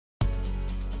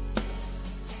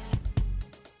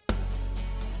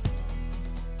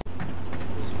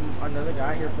another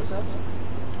guy here for us?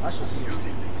 I should see you.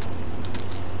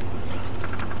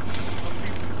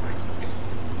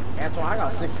 Antoine, I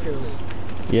got 6 kills.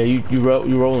 Yeah, you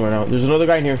rolling right now. There's another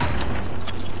guy in here. Oh,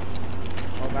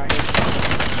 guy here.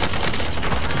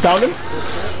 Found him?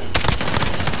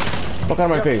 Fuck out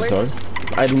of my face, dog.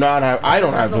 I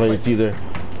don't have plates either.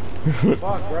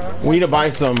 Fuck, bro. We need to buy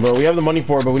some, bro. We have the money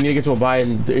for it, but we need to get to a buy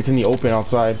and it's in the open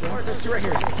outside. There's 2 right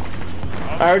here.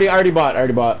 I already bought.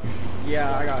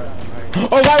 Yeah, I got it. Right.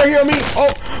 Oh, guy right here on me.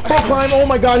 Oh, bro, climb. Oh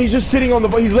my god, he's just sitting on the,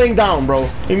 he's laying down, bro.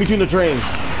 In between the trains.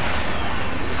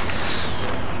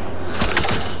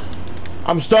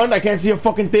 I'm stunned. I can't see a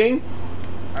fucking thing.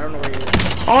 I don't know where he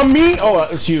is. On me? Oh,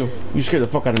 it's you. You scared the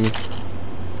fuck out of me.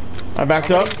 I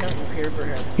backed up.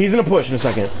 He's gonna push in a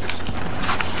second. I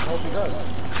hope he does.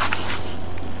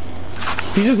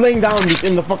 He's just laying down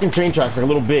in the fucking train tracks like a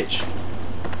little bitch.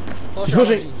 He's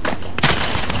pushing.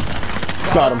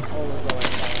 Got him.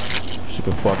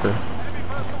 Stupid fucker.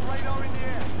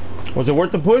 Was it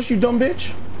worth the push, you dumb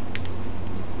bitch?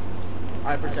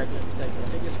 I protect it. I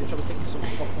think this bitch will take some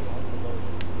fucking long to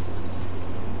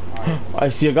load. I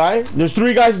see a guy. There's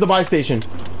 3 guys at the buy station.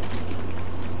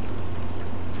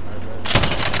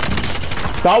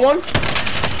 Got one.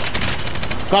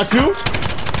 Got 2.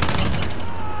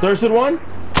 Thirsted one.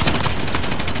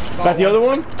 Got the other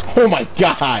one. Oh my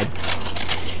god.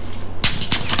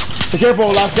 Be careful,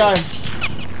 last guy.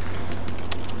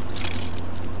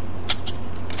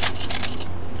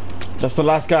 That's the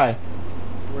last guy.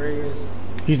 Where he is?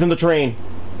 He's in the train.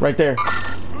 Right there.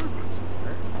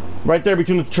 Right there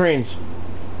between the trains.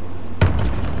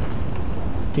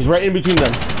 He's right in between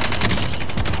them.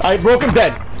 I broke him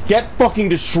dead. Get fucking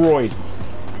destroyed.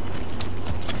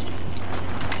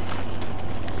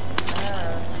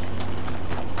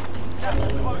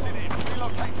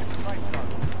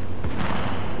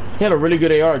 He had a really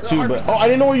good AR too, but oh, I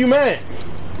didn't know what you meant.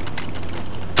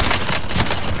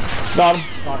 Got him.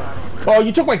 Oh,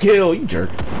 you took my kill, you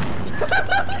jerk.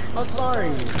 I'm sorry.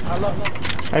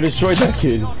 I destroyed that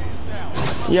kid.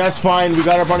 Yeah, it's fine. We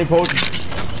got our bunny post.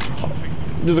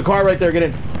 There's a car right there. Get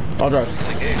in. I'll drive.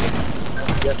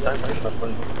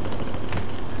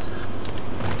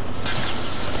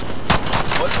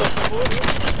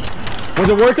 Was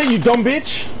it worth it, you dumb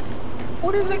bitch?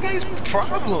 What is that guy's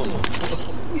problem?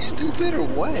 Is he stupid or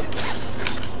what?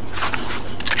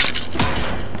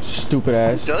 Stupid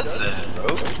ass. Who does that,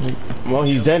 bro? Well,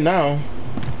 he's dead now.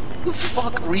 Who the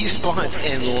fuck respawns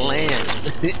and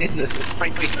lands in the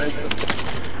sniping defense?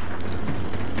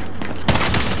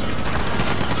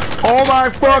 Oh my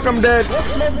fuck, I'm dead.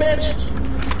 What's my bitch?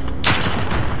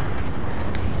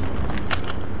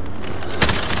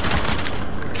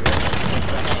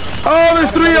 Oh,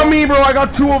 there's 3 on me, bro. I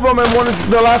got 2 of them, and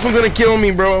the last one's gonna kill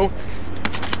me, bro.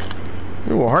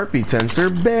 Ooh, a heartbeat sensor,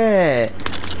 bet.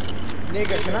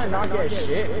 Nigga, can I not get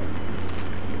shit?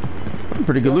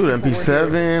 Pretty good loot.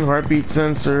 MP7, heartbeat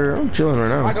sensor. I'm chilling right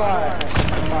now. I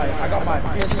got my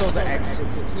pistol, the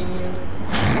X16.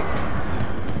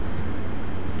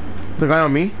 The guy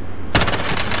on me.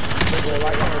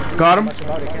 Got him.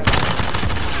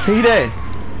 He dead.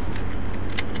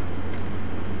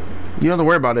 You don't have to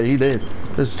worry about it. He did.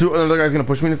 There's 2 other guys gonna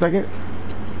push me in a second.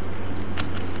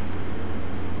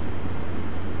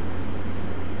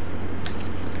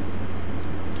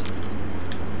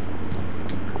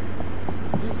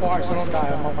 Far, so don't die.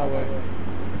 I'm on my way.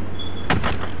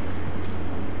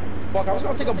 Fuck, I was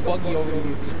gonna take a buggy over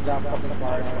you. That fucking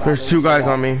far. There's 2 guys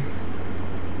on me.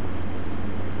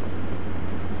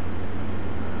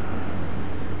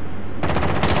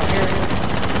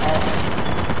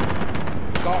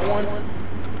 Got one.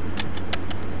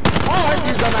 Oh, I see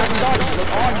you, dumbass. Got you.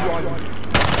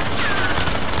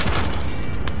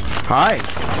 Hi.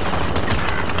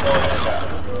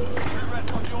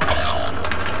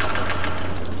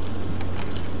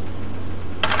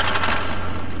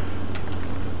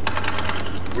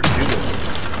 Where'd you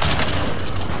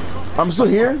go? I'm still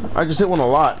here. I just hit one a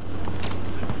lot.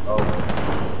 Oh.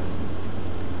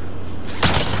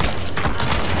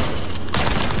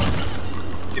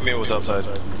 Teammate was outside.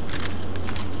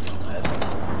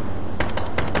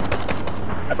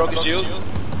 I broke his shield.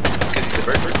 Okay, he's a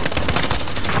bird.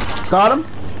 Got him.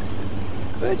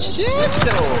 Good shit,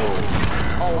 though.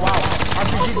 Oh, wow.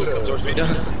 Come towards me,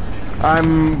 done.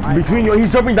 I'm between you.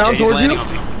 He's jumping down towards you.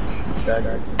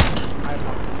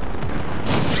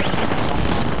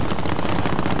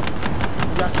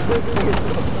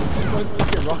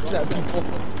 Rocks at people.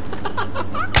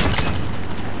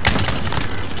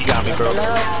 He got me, bro.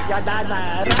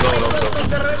 He's going also.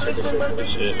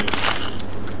 Shit.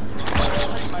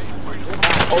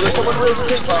 Oh, there's someone with his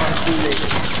kick.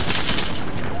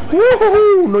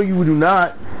 Woohoo! No, you do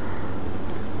not.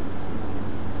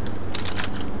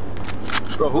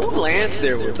 Bro, who lands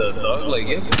there with us, dog? Like,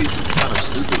 you have to be some kind of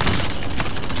stupid.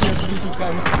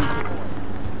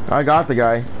 I got the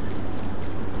guy.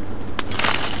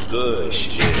 Good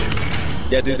shit.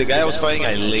 Yeah, dude, the guy I was fighting,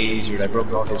 I lasered. I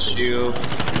broke off his shield.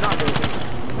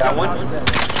 Got one?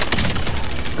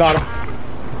 Got him.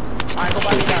 Alright, go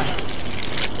by the guy.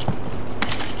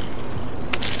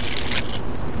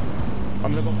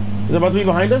 I'm gonna go. Is it about to be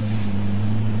behind us?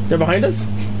 They're behind us?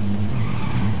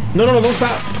 No, don't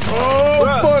stop. Oh,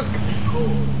 Bruh. fuck.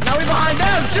 Now we behind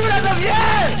them! Shoot at them,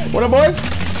 yeah! What up, boys?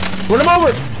 Run him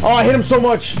over. Oh, I hit him so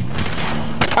much.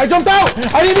 I jumped out.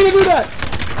 I didn't even do that.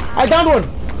 I downed one.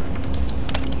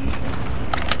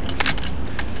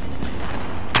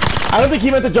 I don't think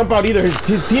he meant to jump out either.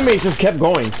 His teammates just kept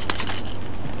going.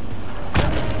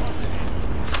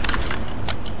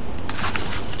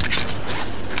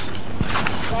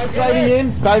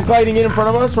 Guys gliding in front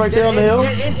of us, right there on the hill.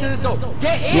 Get in, CISCO!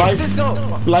 Get in, Live-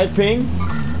 CISCO! Live ping.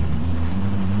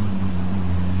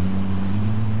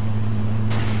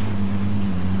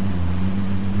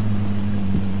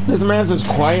 This man's just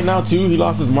quiet now too. He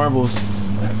lost his marbles.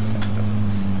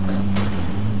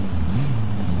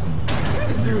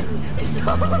 This dude, he's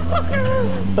so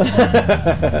Yo,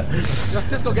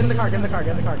 CISCO, get in the car, get in the car,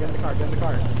 get in the car, get in the car, get in the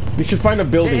car. We should find a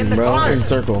Get building, in the bro, car! in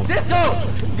circle.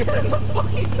 CISCO! Get in the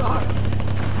fucking car!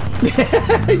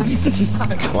 You're such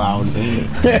a clown.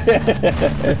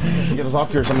 Get us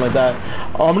off here or something like that.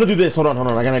 Oh, I'm gonna do this. Hold on. I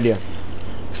got an idea.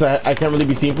 Cause I can't really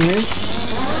be seen from here. Dude,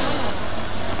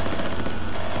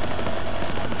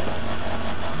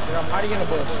 I'm hiding in the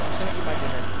bush. I'm just gonna eat my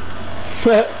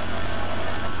dinner.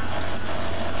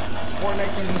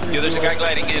 Yo, there's a guy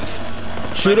gliding in.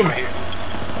 Shoot him. Right here.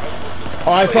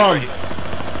 Oh, I saw Right him. here.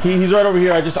 He's right over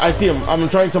here. I see him. I'm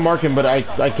trying to mark him, but I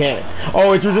can't.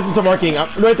 Oh, it's resistant to marking.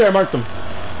 Right there, I marked him.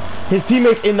 His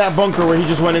teammate's in that bunker where he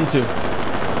just went into.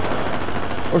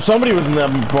 Or somebody was in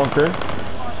that bunker.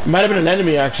 It might have been an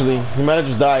enemy, actually. He might have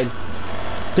just died.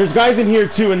 There's guys in here,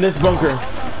 too, in this bunker.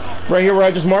 Right here where I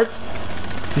just marked.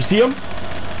 You see them?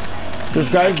 There's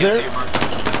guys there.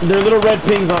 They're little red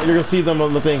pings on. You're going to see them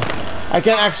on the thing. I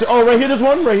can't actually... Oh, right here, there's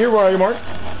one. Right here where I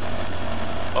marked.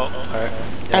 Oh, alright.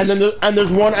 And then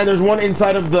there's one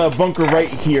inside of the bunker right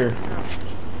here,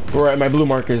 where my blue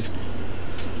mark is,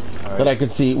 that I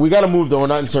could see. We gotta move though. We're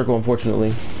not in circle,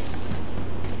 unfortunately.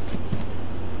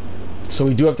 So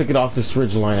we do have to get off this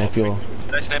ridge line. I feel.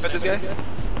 Did I snap at this guy?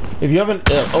 If you have an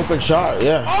open shot,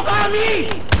 yeah. Oh, got me!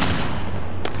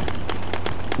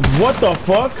 What the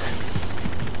fuck?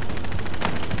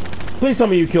 Please tell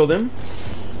me you killed him.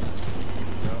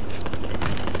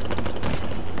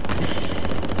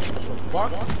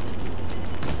 Fuck?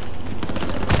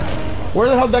 Where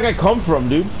the hell did that guy come from,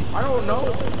 dude? I don't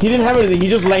know. He didn't have anything. He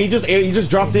just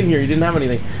dropped in here. He didn't have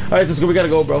anything. All right, let's go. We gotta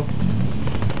go, bro.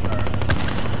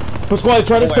 Pasquale,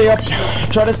 try to stay up.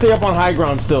 Try to stay up on high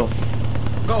ground still.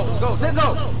 Go,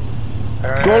 CISCO!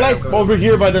 Go like over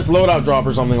here by this loadout drop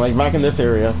or something, like back in this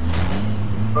area.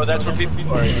 Bro, that's where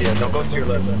people are. Yeah, don't go to your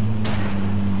left.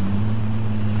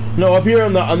 No, up here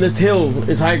on this hill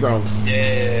is high ground.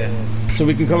 Yeah. So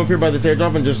we can come up here by this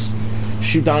airdrop and just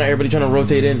shoot down at everybody trying to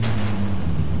rotate in.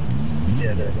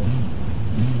 Yeah, there.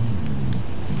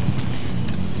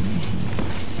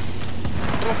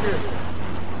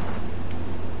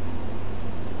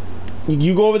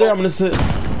 You go over there, I'm gonna sit.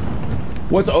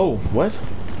 What's what?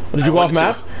 Did you go off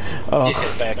map? Oh. Yeah,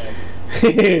 facts.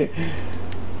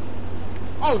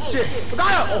 Oh shit!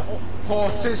 Oh,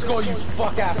 CISCO, you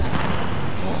fuck ass.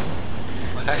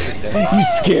 You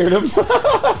scared him?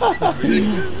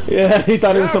 Yeah, he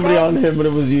thought it was somebody on him, but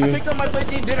it was you. I picked up my plate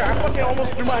to eat dinner. I fucking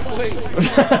almost threw my plate.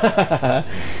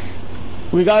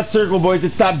 We got circle, boys.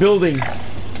 It's that building.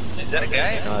 Is that a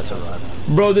guy? No, that's a lot.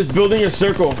 Bro, this building is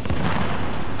circle.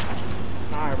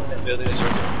 Alright, bro. That building is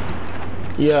right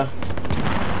there. Yeah.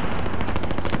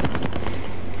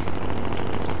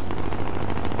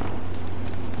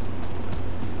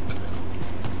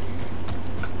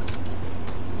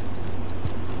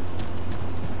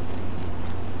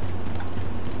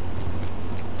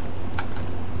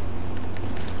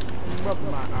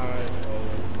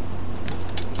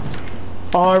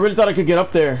 Oh, I really thought I could get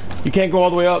up there. You can't go all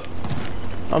the way up.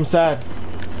 I'm sad.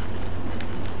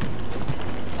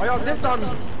 Oh, y'all dipped on me.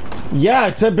 Yeah,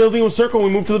 it said building was circle. We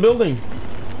moved to the building.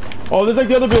 Oh, this is like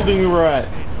the other building we were at.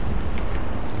 Oh,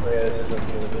 yeah, this is like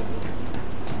the other building.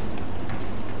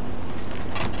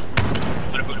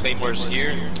 I'm gonna put claymores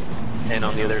here and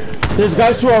on the other. There's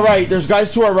guys to our right. There's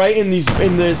guys to our right in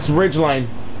this ridge line.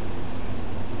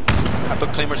 I put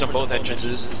claimers on both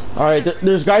entrances. All right,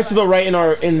 there's guys to the right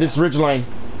in this ridge line.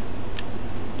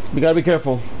 We gotta be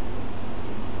careful.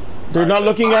 They're not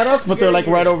looking at us, but they're like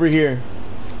right over here.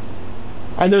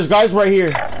 And there's guys right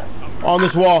here on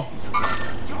this wall.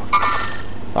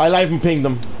 I live and pinged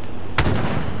them.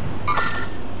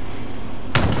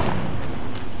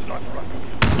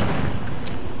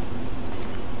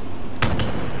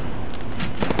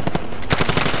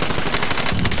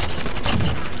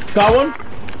 Got one?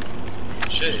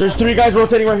 Shit. There's 3 guys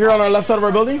rotating right here on our left side of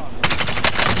our building.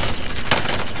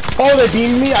 Oh, they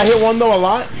beamed me. I hit one though a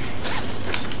lot.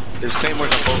 There's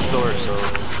claymores on both doors, so...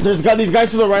 There's got these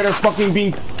guys to the right are fucking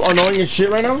being annoying as shit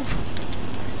right now.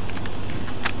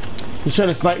 He's trying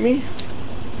to snipe me.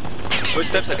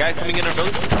 Footsteps, a guy coming in our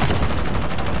building.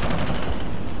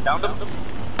 Downed him.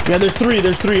 Yeah, there's 3.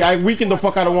 There's 3. I weakened the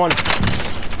fuck out of one.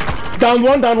 Down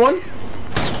one. Down one.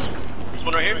 There's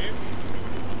one right here.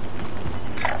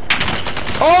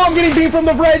 Oh, I'm getting beamed from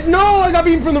the red. No, I got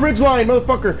beamed from the ridge line,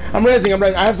 motherfucker. I'm rezzing.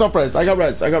 I have self-res. I got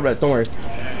res. Don't worry.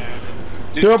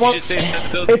 Dude, They're up you on, should say it's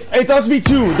that building. it's us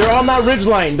v2. They're on that ridge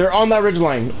line.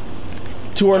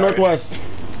 To our northwest.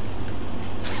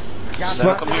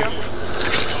 Come here.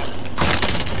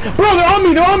 Bro, they're on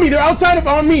me. They're outside of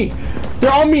on me.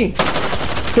 They're on me.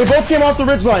 They both came off the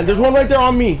ridge line. There's one right there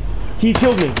on me. He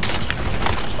killed me.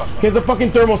 He has a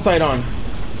fucking thermal sight on.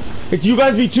 It's you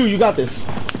guys v2. You got this.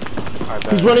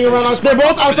 He's running around. They're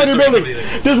both outside your building.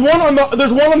 There's one on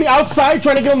the outside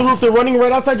trying to get on the roof. They're running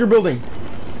right outside your building.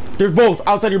 They're both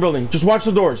outside your building. Just watch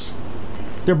the doors.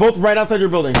 They're both right outside your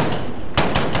building.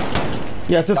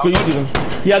 Yeah, CISCO, you see them.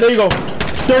 Yeah, there you go.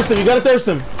 Thirst him. You gotta thirst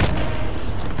him.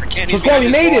 Pasquale,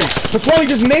 nade him. Pasquale,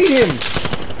 just nade him.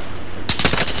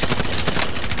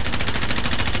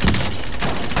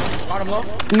 Got him low.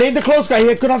 Nade the close guy.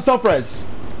 He could have self-res.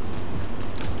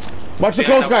 Watch the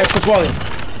close guy, Pasquale.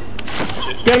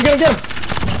 Get him.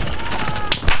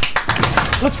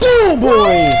 Let's go,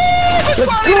 boys.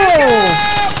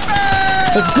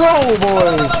 Let's go,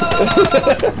 boys.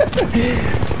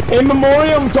 In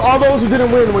memoriam to all those who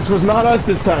didn't win, which was not us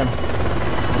this time.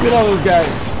 Look at all those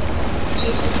guys.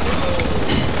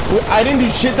 I didn't do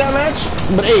shit that match,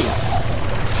 but hey.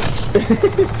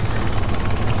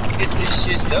 Get this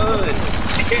shit done.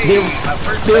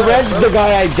 They rezzed the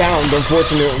guy I downed,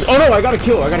 unfortunately. Oh no, I got a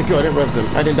kill. I didn't res him.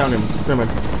 I didn't down him. Never mind.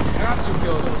 I got 2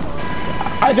 kills.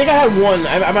 I think I had 1.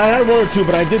 I had 1 or 2,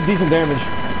 but I did decent damage.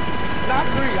 Not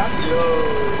 3.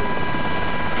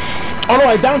 Oh no,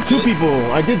 I downed 2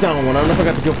 people. I did down 1. I don't know if I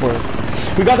got the kill for it.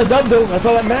 We got the dub though. That's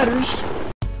all that matters.